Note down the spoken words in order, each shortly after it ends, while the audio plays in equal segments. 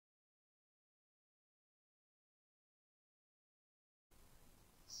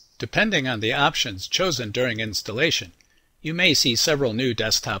Depending on the options chosen during installation, you may see several new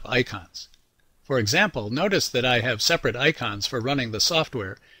desktop icons. For example, notice that I have separate icons for running the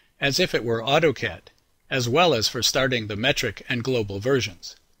software as if it were AutoCAD, as well as for starting the metric and global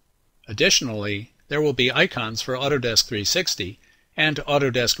versions. Additionally, there will be icons for Autodesk 360 and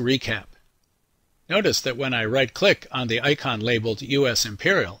Autodesk Recap. Notice that when I right-click on the icon labeled US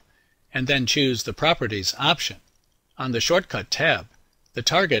Imperial and then choose the Properties option, on the Shortcut tab, the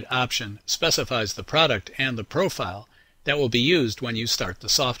Target option specifies the product and the profile that will be used when you start the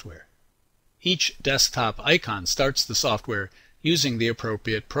software. Each desktop icon starts the software using the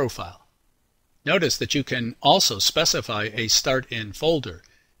appropriate profile. Notice that you can also specify a Start In folder,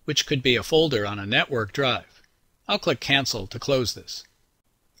 which could be a folder on a network drive. I'll click Cancel to close this.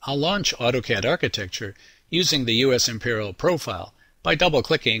 I'll launch AutoCAD Architecture using the US Imperial profile by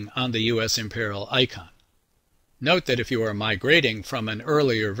double-clicking on the US Imperial icon. Note that if you are migrating from an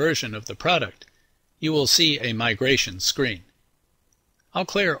earlier version of the product, you will see a migration screen. I'll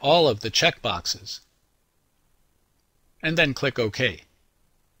clear all of the checkboxes and then click OK.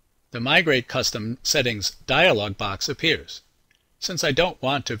 The Migrate Custom Settings dialog box appears. Since I don't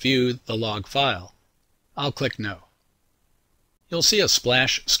want to view the log file, I'll click No. You'll see a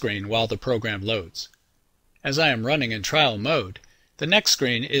splash screen while the program loads. As I am running in trial mode, the next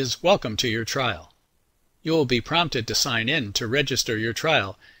screen is Welcome to your trial. You will be prompted to sign in to register your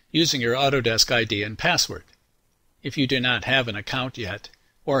trial using your Autodesk ID and password. If you do not have an account yet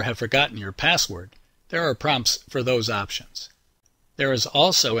or have forgotten your password, there are prompts for those options. There is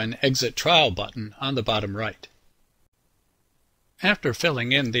also an Exit Trial button on the bottom right. After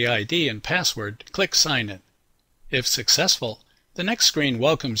filling in the ID and password, click Sign In. If successful, the next screen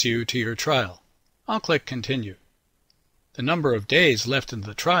welcomes you to your trial. I'll click Continue. The number of days left in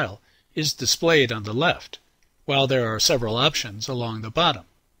the trial is displayed on the left, while there are several options along the bottom.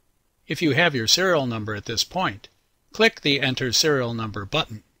 If you have your serial number at this point, click the Enter Serial Number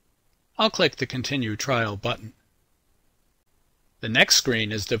button. I'll click the Continue Trial button. The next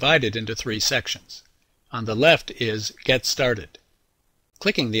screen is divided into 3 sections. On the left is Get Started.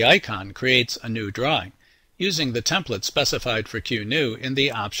 Clicking the icon creates a new drawing using the template specified for QNew in the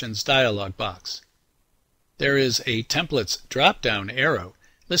Options dialog box. There is a Templates drop-down arrow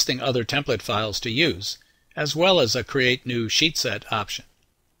listing other template files to use, as well as a Create New Sheet Set option.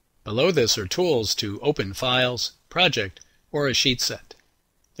 Below this are tools to open files, project, or a sheet set.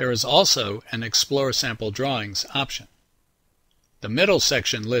 There is also an Explore Sample Drawings option. The middle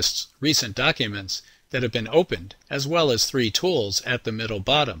section lists recent documents that have been opened, as well as 3 tools at the middle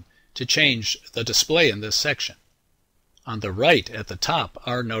bottom to change the display in this section. On the right at the top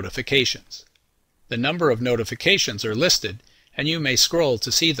are notifications. The number of notifications are listed, and you may scroll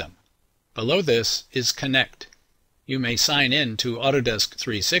to see them. Below this is Connect. You may sign in to Autodesk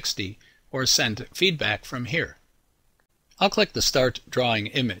 360 or send feedback from here. I'll click the Start Drawing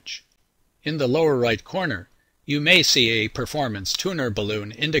image. In the lower right corner, you may see a performance tuner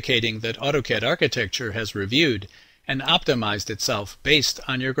balloon indicating that AutoCAD Architecture has reviewed and optimized itself based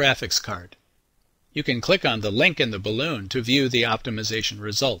on your graphics card. You can click on the link in the balloon to view the optimization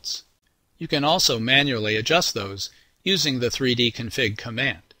results. You can also manually adjust those using the 3D config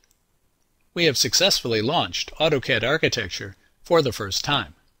command. We have successfully launched AutoCAD Architecture for the first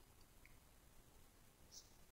time.